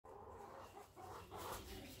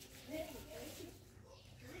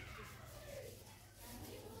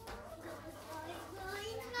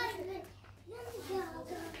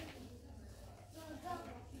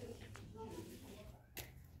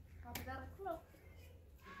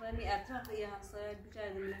ولی اطراف یه همسایه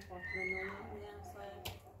بگردیم یه فاطمه نامه یه همسایه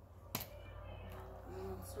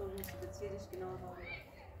سوری نیست به تیرش گناه داره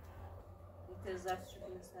یه ترزفت شده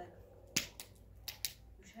مثلا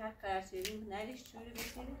وش هر قرچیریم نلیش چوری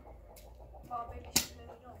بسیری؟ بابلیش چوری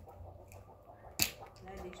رو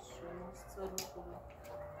نلیش چوری سوری خوبه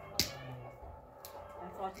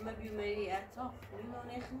فاطمه بیومری اطراف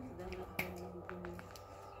میمونه خیلی داره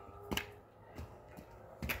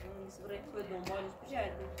برای تو دنبالش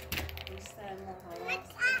بگردیم بیشتر ما هوا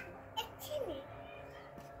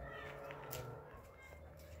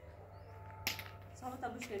سامتا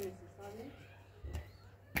بوش کنید سالی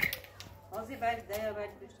آزی بعد دایا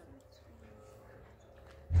بعد بشتم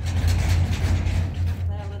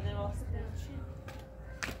دایا بعد راست کنم چی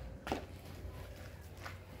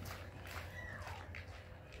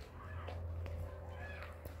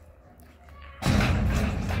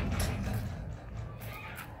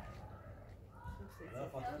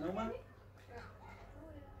فاطمه نومن؟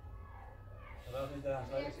 راه این درم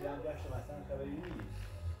سالی سیان گشت مثلا خبری نیست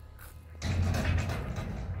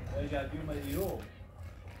اگر بیوم ایرو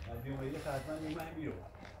بیوم ایرو حتما میومه هم بیرو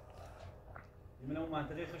من اون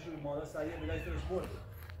منطقه خشوی مالا سریع به دست روش برده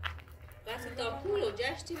قصد تا پول و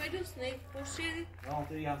جشتی مجلس نه خوش شدی؟ نه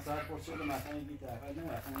اونطوری همسر پرس شده مثلا یکی طرف نه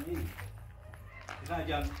مثلا نیست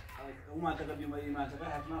اگر اون منطقه بیوم این منطقه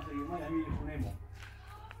حتما خیلی همین خونه ما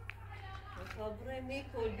خبره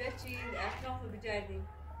میکل بچین اطراف بجردیم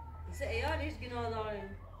مثل ایالش گناه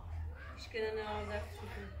داریم ایش کنه نهارده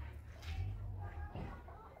شکل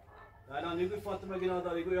الان میگوی فاطمه گناه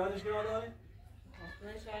داری گوی یادش گناه داری؟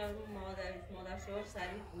 فاطمه شاید رو مادر شوهر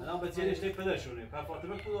سریع الان بچه رشته پدرشونه پر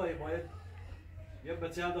فاطمه کدایی باید یه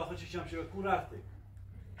بچه هم داخل چشم شده کو رفته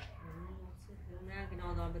نه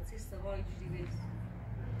گناه دار بچه سوای جدی بیست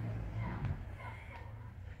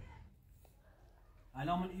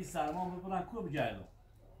الان من این سرمان ببرن کو بگردم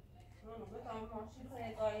شونو بتام ماشین رو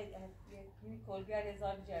ادای یکی کلبیار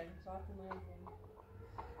ازای بجردیم ساعت مهم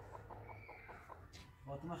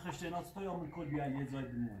فاطمه خشته ناز تو یا من کل بیان یه جای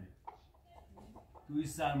بمونه توی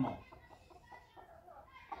سرما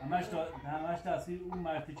همش تاثیر اون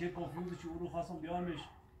مرتیکه پافیوزی که او رو خواستم بیارمش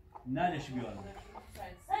ندش بیارم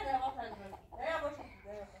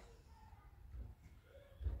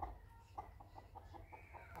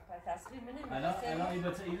الان این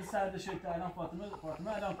بچه این سرد شد الان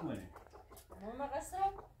فاطمه الان کنه ما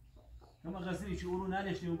قصرم شما قصری که او رو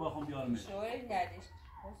ندشتی اون باخم بیارمش شوی ندشت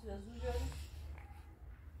بس زو بیارم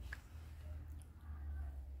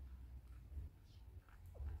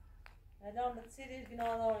الان بسیریش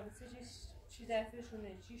گناه داره بسیریش چی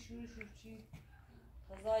دفعشونه چی شروعشون چی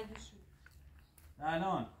خزایدشون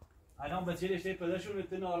الان بچه رشته پدرشون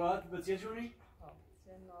ات ناراحت بچه شونی؟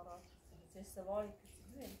 بچه ناراحت بچه سواری کسی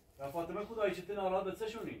بزنی و فاطمه کدایی چه ناراحت بچه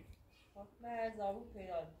شونی؟ فاطمه از آبو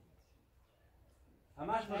پیران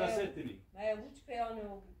همش مقصر تنی من بوچ پیانه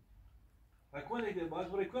او و کنه که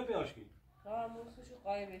باید برای که پیاش کی؟ تا موسوشو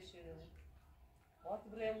قایبش شده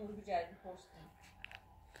باید برای مور بجردی پشتیم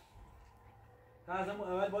تا از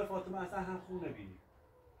اول باید فاطمه اصلا هم خونه بینی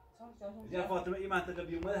اگر فاطمه این منطقه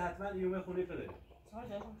بیومده حتما ایومه خونه پدره چهار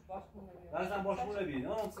جاشون باش خونه بیاد اصلا باش خونه بینی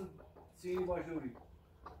نه سینی باش دوری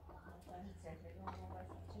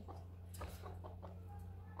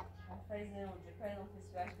فایزه اونجا پیدا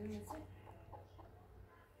فیسبش دونیسی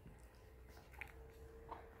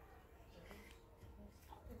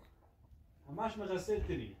همش مقصر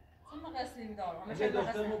تنی چون مقصری دارم اگه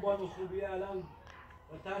دخترمو با خوبیه الان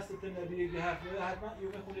و ترس تنبیه که حتما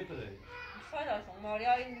ایومه خونه پدره خلاص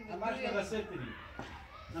ماریا این همش مقصر تنی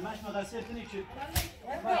همش مقصر تنی که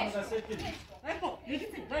همش مقصر تنی نکو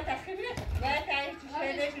یکی باید تخیبی باید تعریف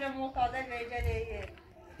شده شده مقادر ویجاده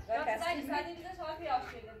باید سعی بیده شما پیاش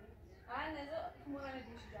شده من نزا مهم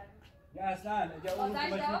دیش جدید یا اصلا اگه اون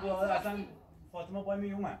اصلا فاطمه باید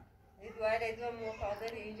میومن دو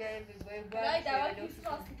مقادر اینجا برای دوا کیست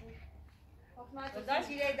خاصی بود داشت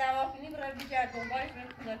ایره دوا کنی برای بیجر دنبالش برای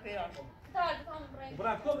کنه پیران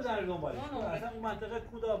برای تو بزنه دنبالش اصلا اون منطقه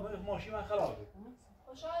کودا ماشین من خرابه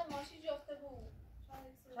شاید ماشین جفته بود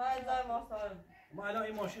شاید دای ما سالم ما الان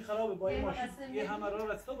این ماشین خرابه با این ماشین یه همه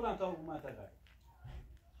راه رسیده برم تا اون منطقه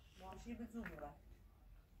ماشین به زور برم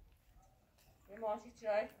یه ماشین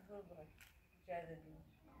چرایش به زور برم جرده دیم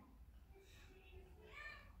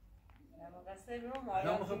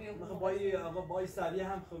الان با سریع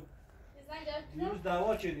هم خب دیروز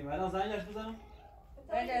دعوا کردیم الان زنگش بزنم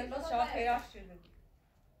بله امروز شما خیراش شده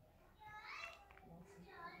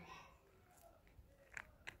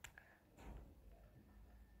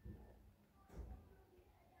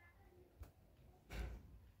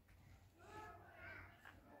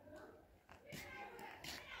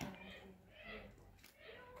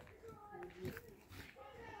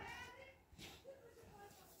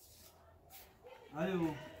الو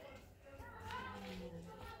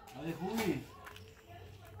علی خوبی؟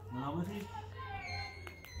 ملامتی؟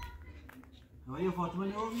 هوای فاطمه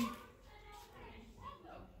نیابی؟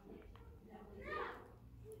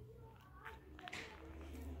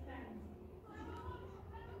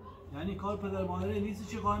 یعنی کار پدر مادره نیست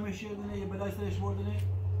چی قایمش کردنه یه بلای سرش بردنه؟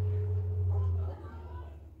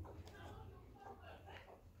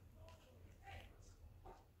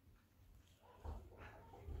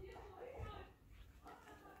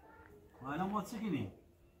 ما الان ما چه کنیم؟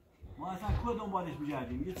 ما اصلا کجا دنبالش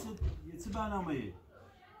می‌گردیم؟ یه چه برنامه‌ای؟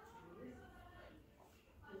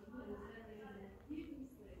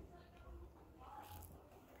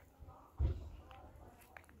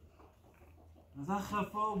 مثلا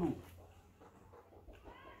خفا بود.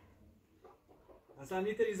 اصلا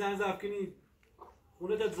نیتری زن زف کنی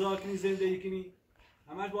خونه تا زار کنی زندگی کنی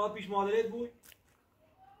همش باید پیش مادرت بود.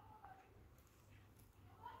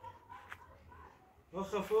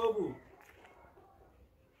 خفا بود.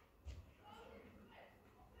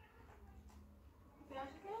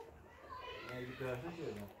 نه یکی طرف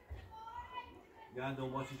نشدم گرد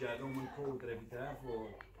دنبال چی کرده اون کو طرفی طرف و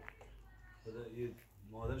یه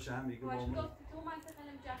مادرش هم میگه با اون تو منطقه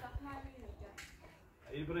نمی‌جاست من می‌جاست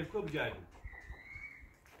این برای کو بگردیم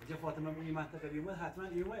اگه فاطمه به این منطقه بیومد حتما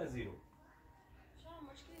ایومد از زیرو شما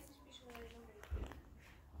مشکلی ازش پیش اومده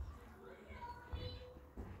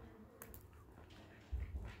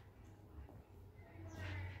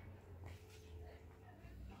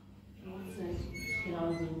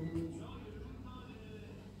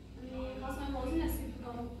خواستم موضوع نصیب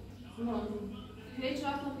کنم موضوع هیچ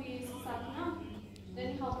رفتم توی سطح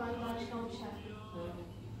داری خواهران دانشگاه میشه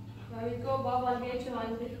و میگو بابا بیای چه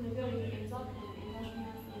ولی بتونه بیاری امضا کنه امضاش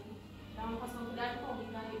می‌کنه دارم خواستم تو درد کنم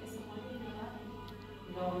برای استفاده می‌کنم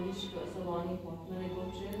دانش که استفاده کنم من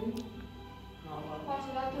گفت چه نه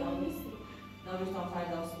پاشلات تو نیستی دانش تا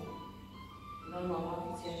فرداست نه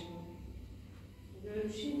مامان پیچش می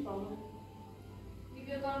بروشین بابا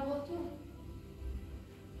بیا دارم با تو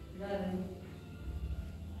نه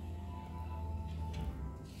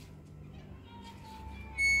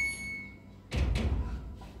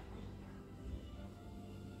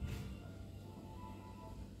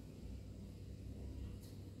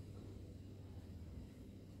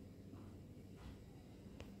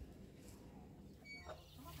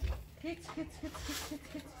هیت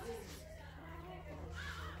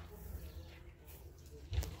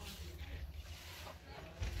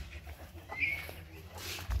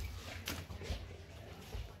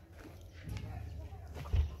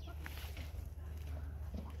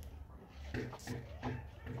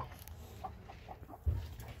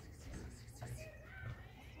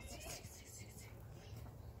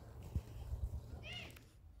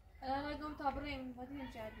الان نگم تا بریم باید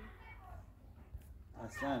نمی‌جردیم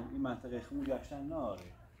اصلا این منطقه خمو گشتن ناره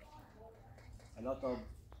حالا تا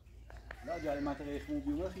لا جای منطقه خمو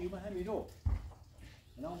بیومه خیمه همین رو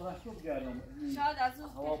الان برای رو بگردم شاید از اون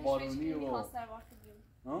هوا خوش بارونی بهش که و میخواست در وقت بیم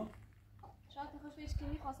ها؟ شاید خوش بهش که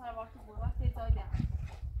میخواست در وقت بود وقتی زایده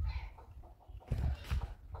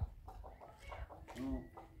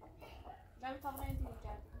بریم تا بریم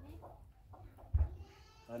نمی‌جردیم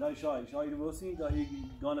حالا شای رو بسین تا یک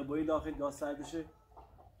دانه بایی داخل گاز سردشه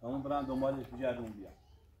تا اون برم دنبالش بگردم بیام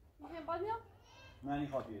میخوایم باید بیام؟ من این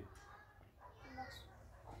خاطیه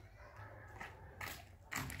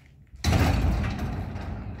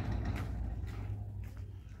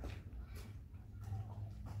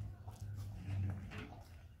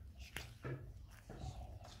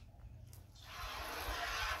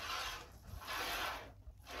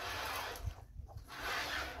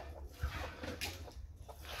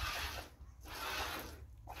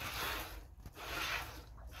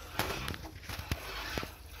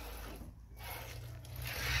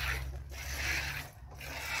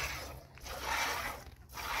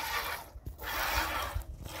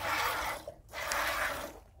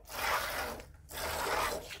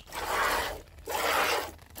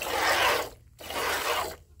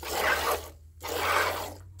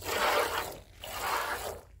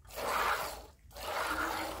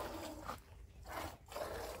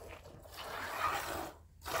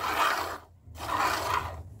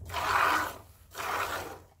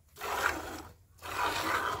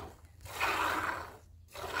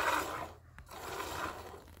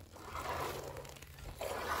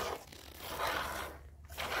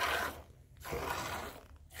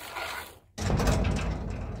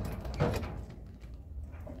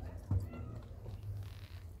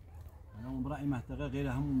این منطقه غیر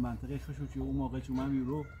همون منطقه خشو که اون موقع که من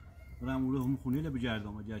میرو برم اون رو هم خونه رو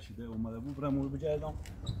بگردم و جشیده اومده بود برم اون رو بگردم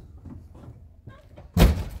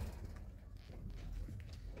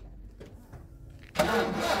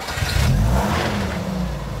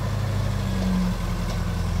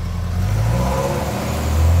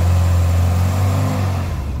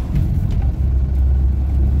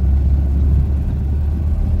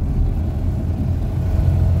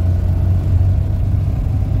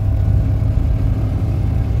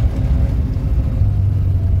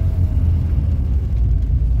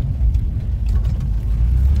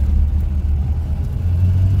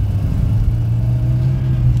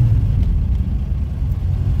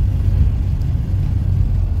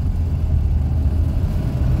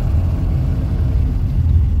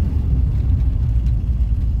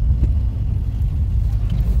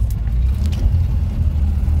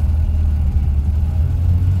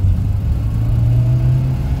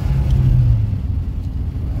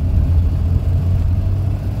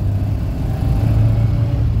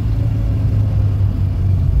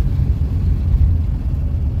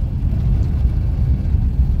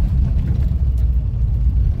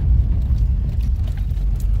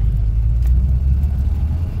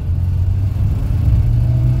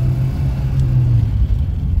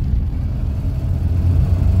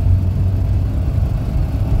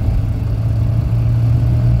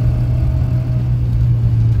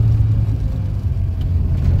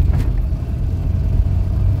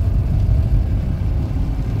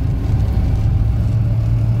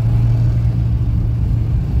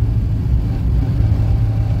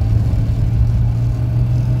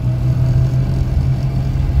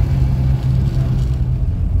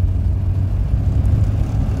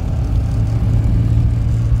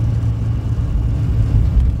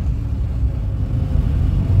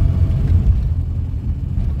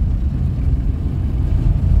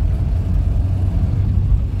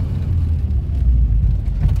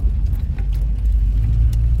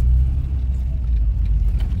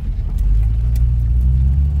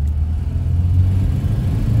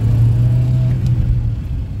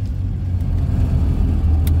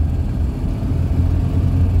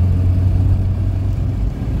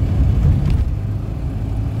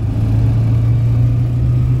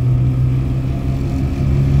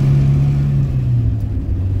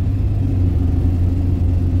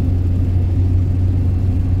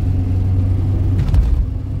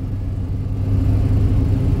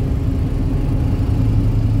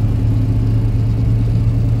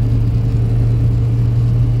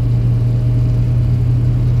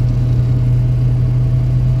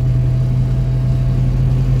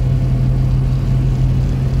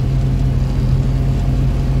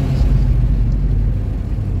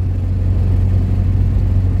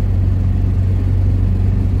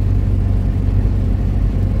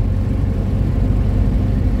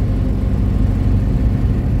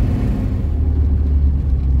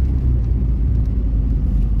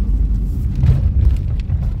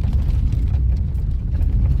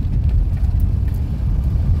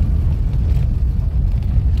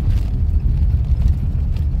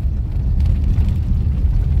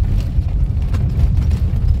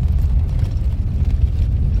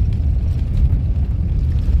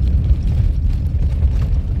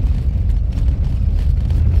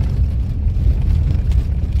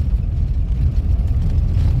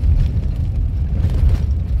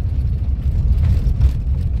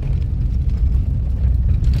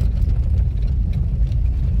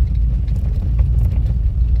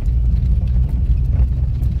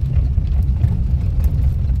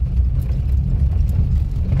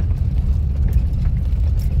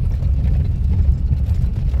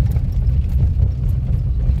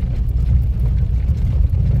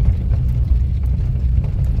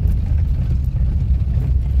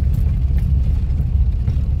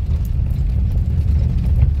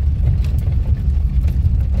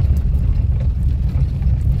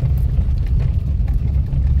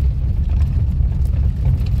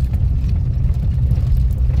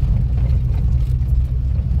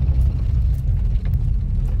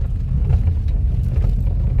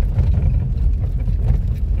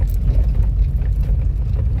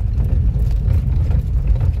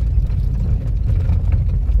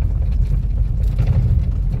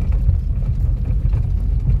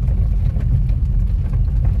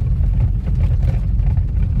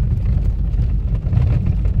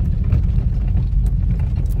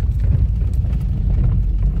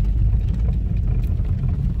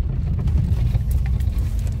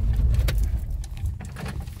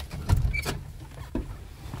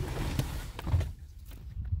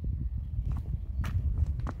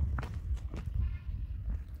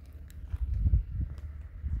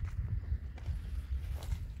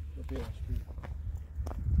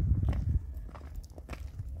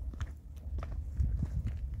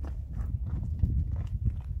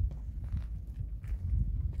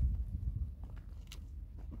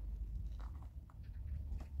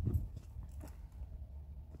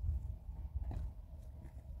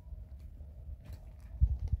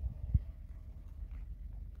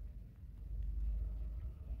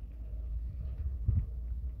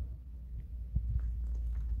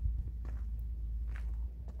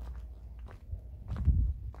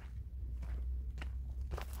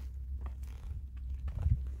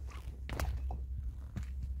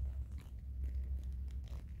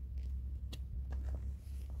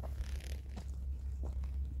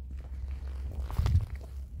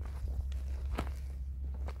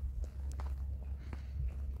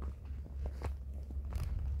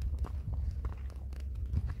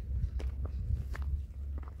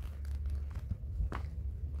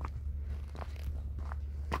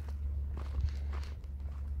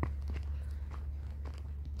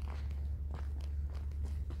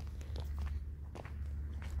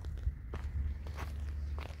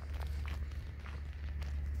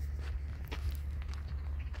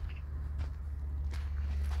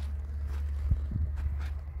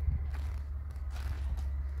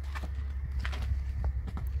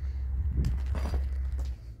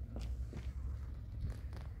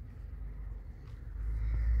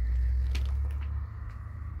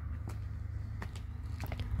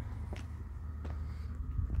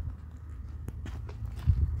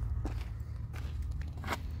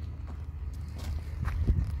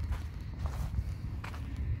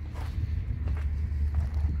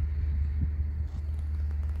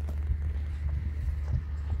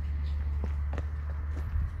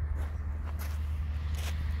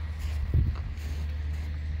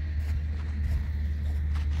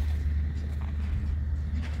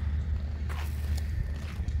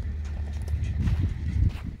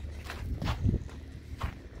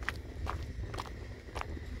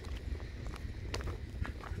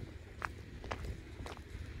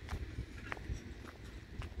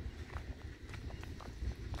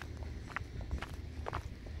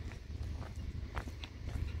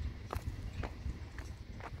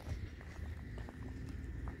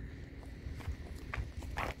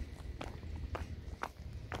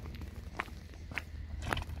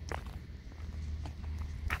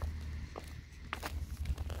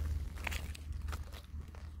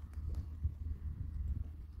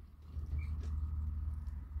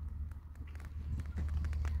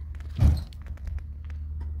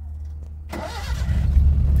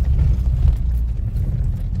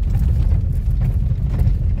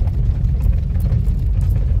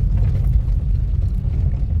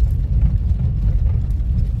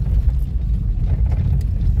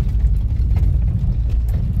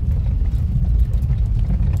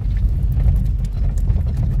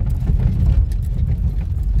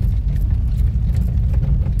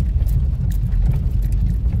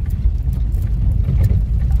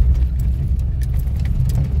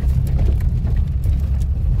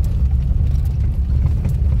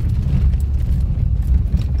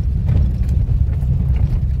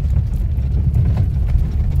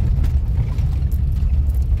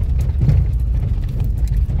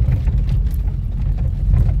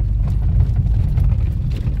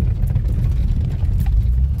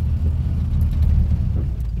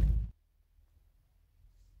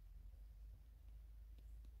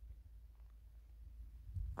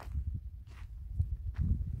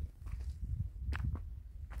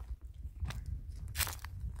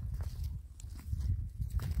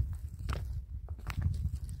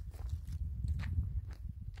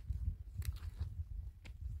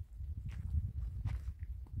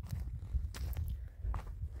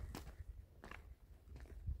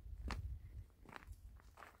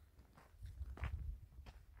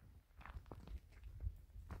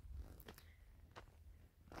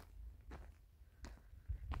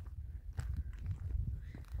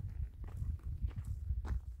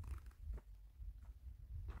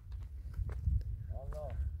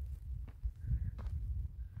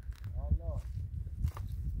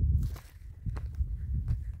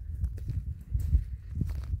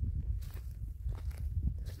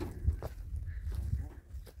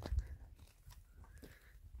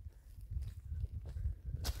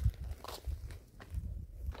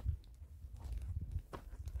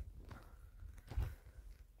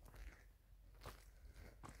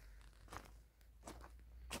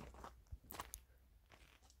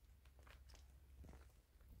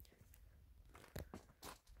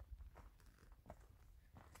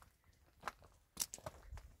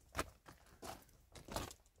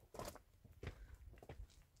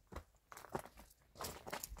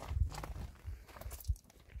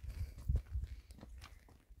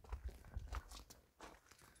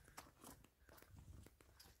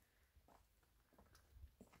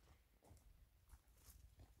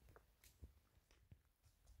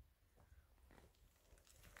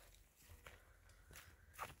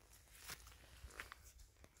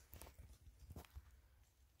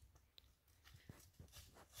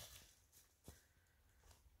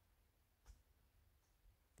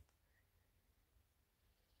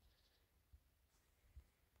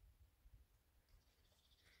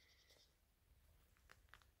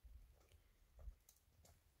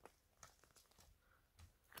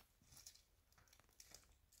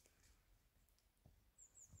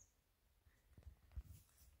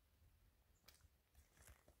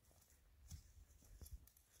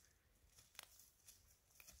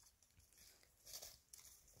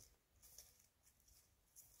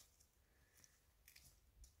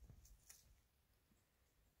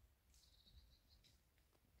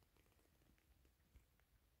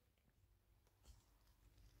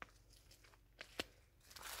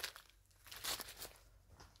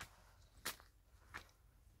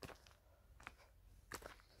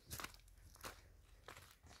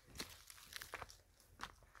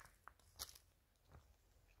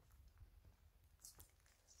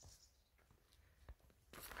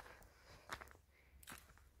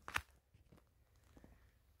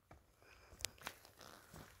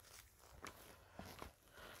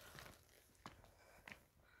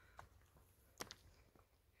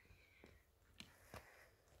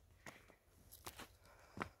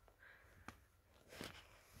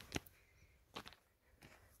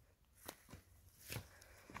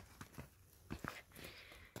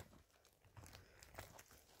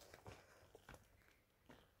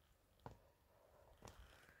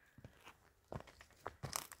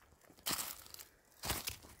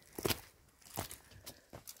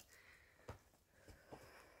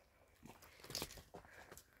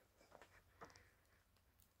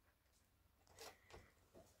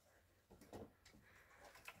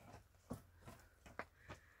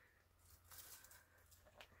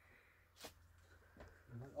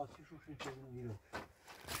آتیش روشن شده میرو.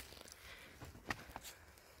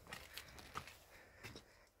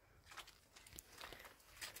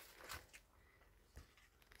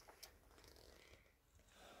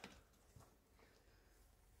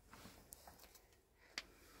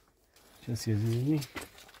 کسی دیدی؟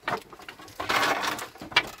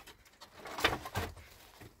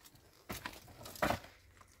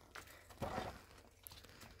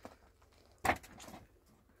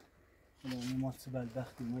 ماست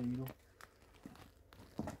بدبختی ما ایرو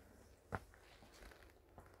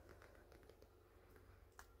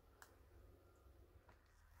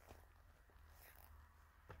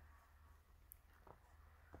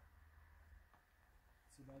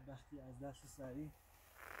بدبختی از دست سریع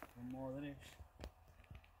و مادرش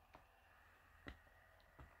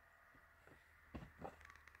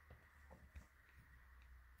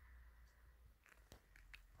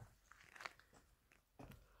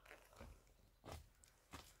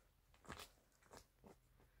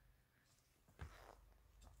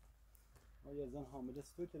یه زن حامله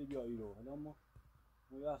ستوی تری بیا ایرو حالا ما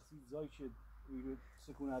یه وقتی زایی که ایرو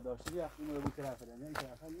سکون نداشته یه وقتی ما رو بود طرف دن این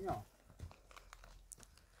طرف هم میاد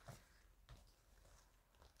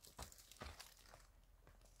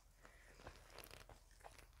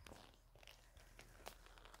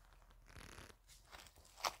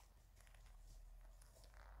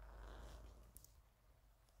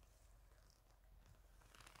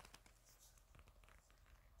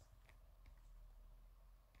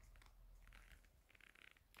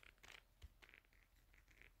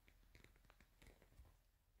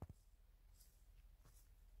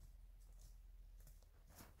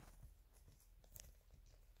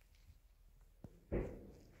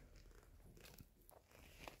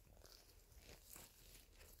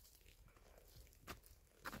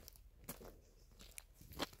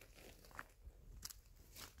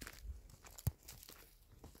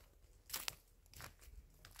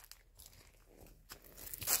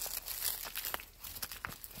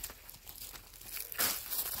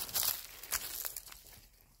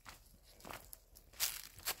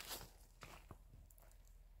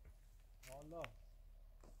والله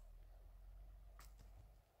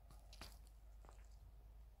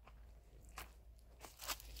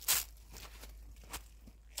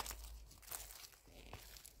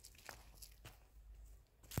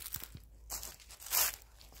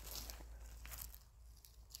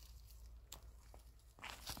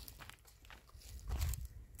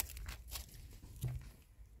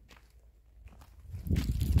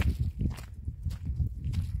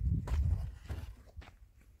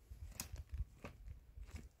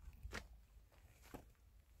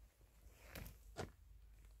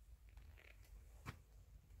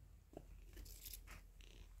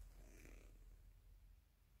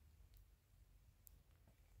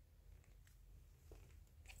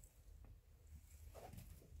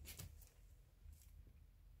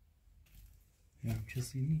هم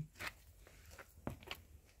کسی نی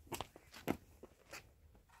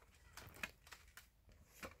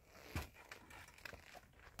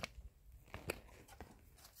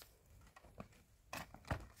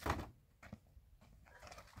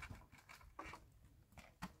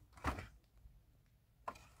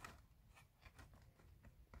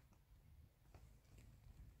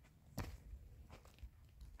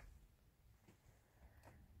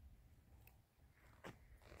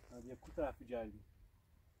یه کو طرف جلدی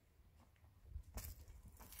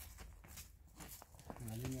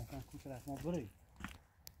ولی میگن کو طرف ما بره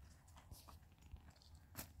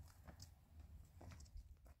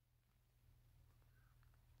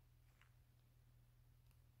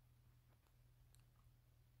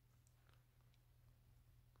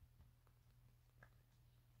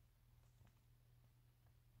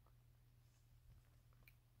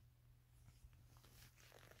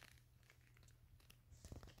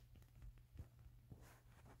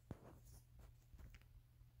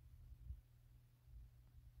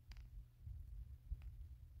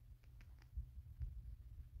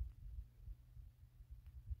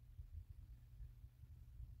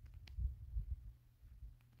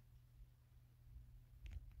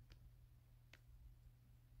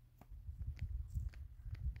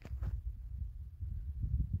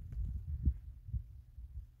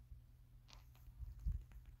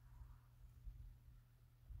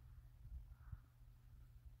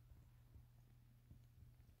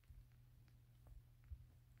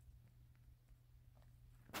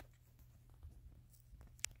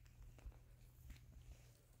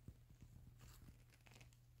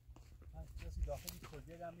کسی داخل این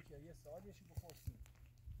کلبه دم که یه سوال یشی بپرسیم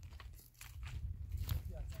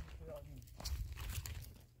کسی اصلا خیالیم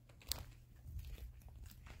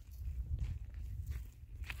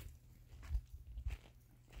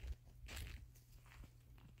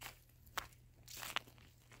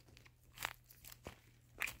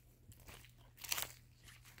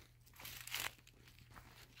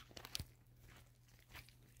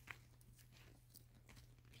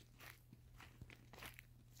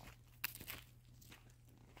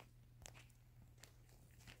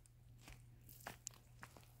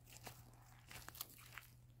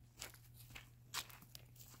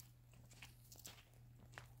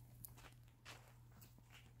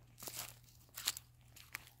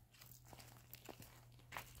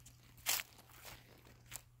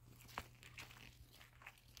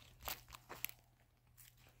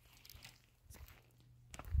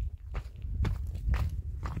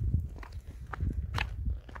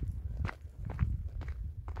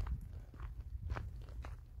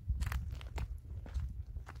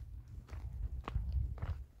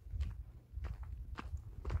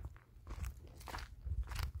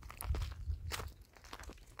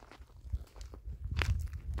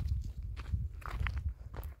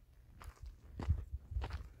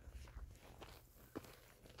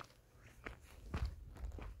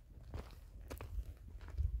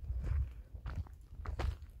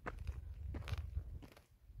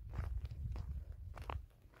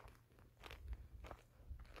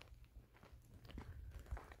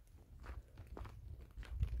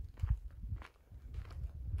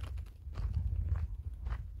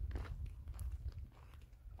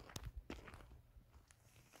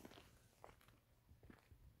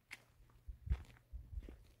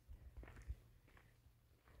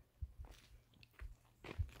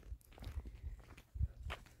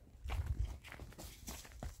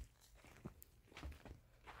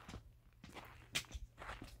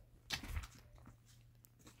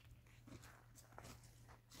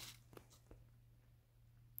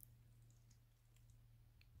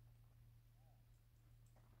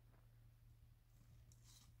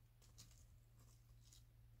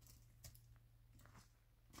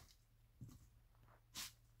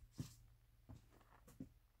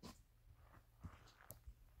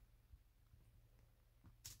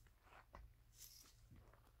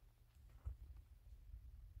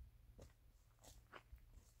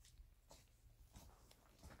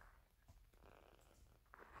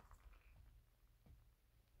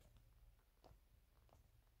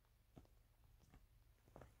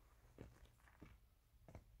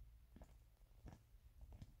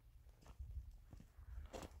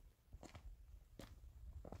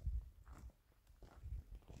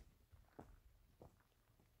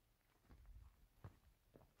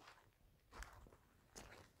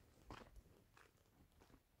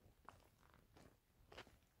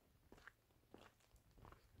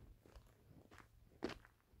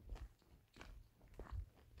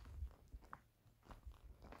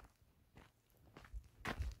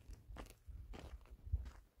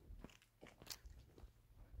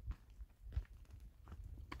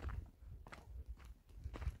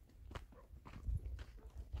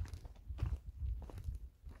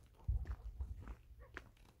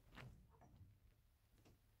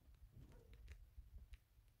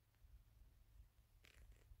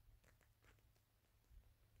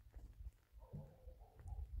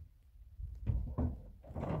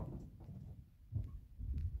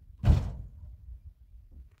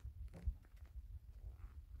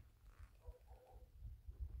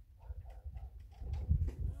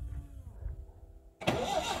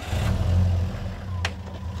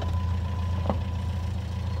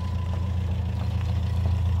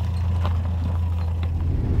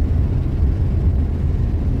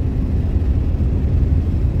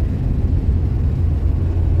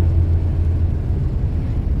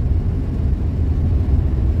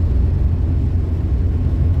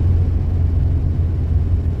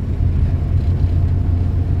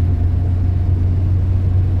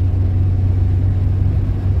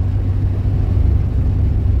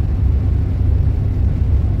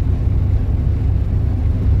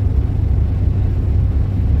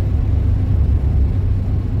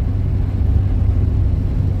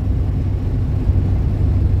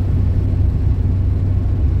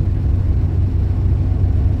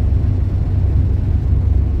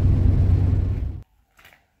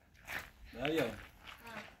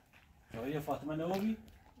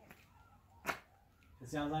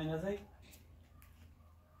کسی هم زنگ نزد؟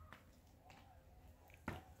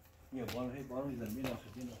 یه بارو میزن می داخل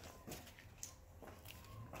می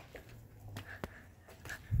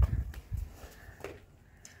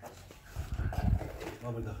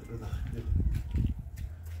داخل بداخل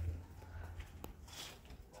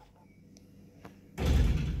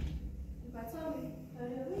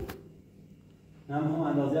نه هم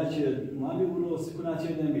اندازه چیه ما میگونو سکونه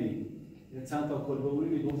چیه نمیری یه چند تا کلبه بوری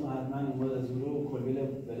میگفتم حتما اومد از اون رو کلبه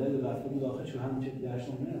بلد رفته بود داخل شو همون چه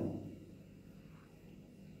درشون نمون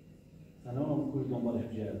سلام کوی دنبالش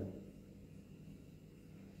بجرد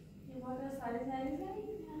یه مادر سریع زنی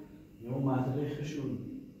یه اون منطقه خشون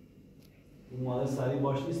اون مادر سریع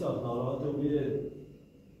باش نیست ناراحت رو بیه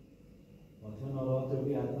فاطمه ناراحت رو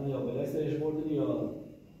بیه حتما یا بلای سرش بردن یا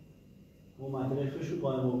اون منطقه خشون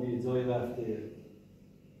قایم رو بیه جای رفته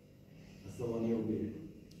استوانی رو بیه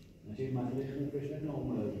نچه این منطقه خشون پش نکنه اون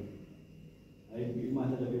مادر اگه این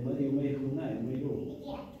منطقه بیمده یه اومه خون نه اومه رو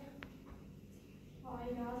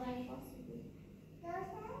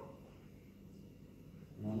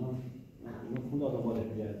نه خون دادم بالش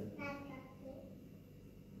بجرد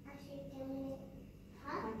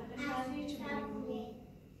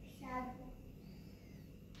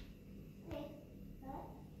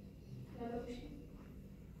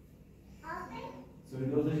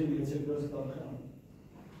سوریدوزش دیگه چه بیروز کار خواهم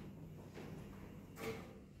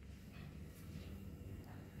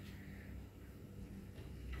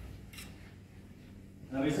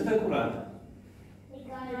نویسه تا کورند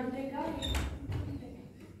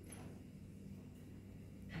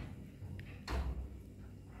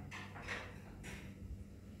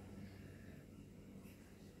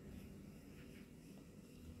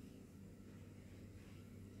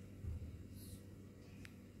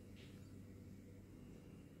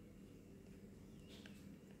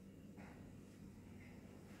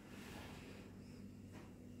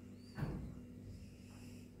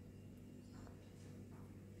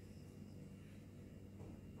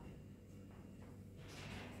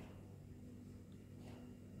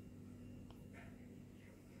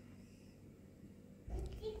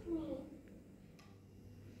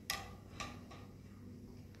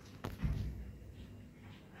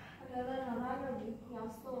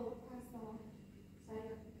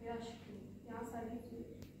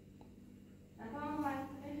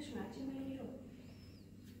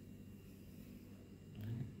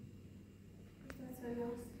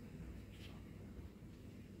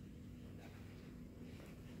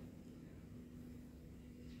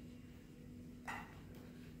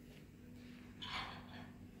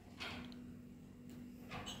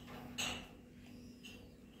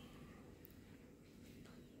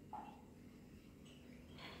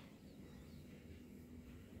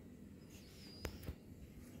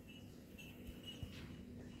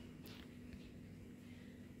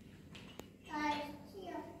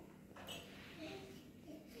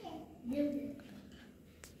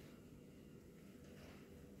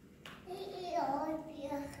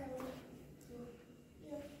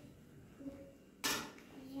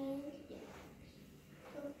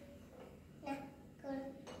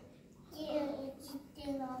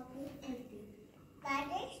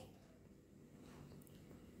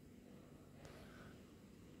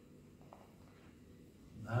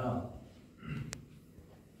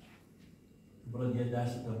برو یه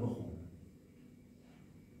درس تا بخون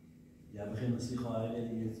یا بخیر مثل خواهر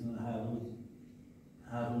دیگه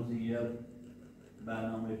هر روز یه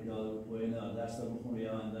برنامه پیاده پایین درس تا بخون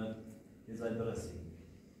یا اندر یه زای برسی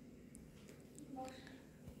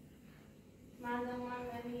من دارم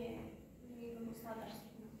ولی مستدرس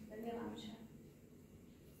ولی همیشه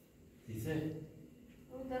دیسه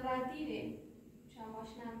اون در دیره شما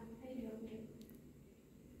ماشینم خیلی رو میره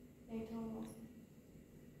نیتون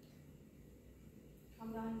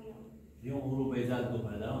یه اون رو بیزد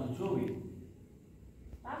دوباره در آن تو بی؟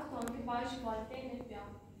 رفتم که باش والدینت بیام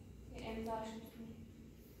یه امضاش کنی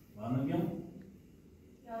من بیام؟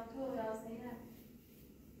 یا تو یا زینب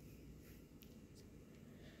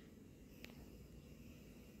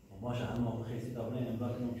خب باشه همه موقع خیلی تابنه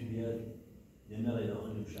امضا کنم که بیاد یه نره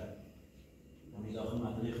داخلی بشد یعنی داخل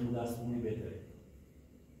منطقه خیلی درس بونی بهتره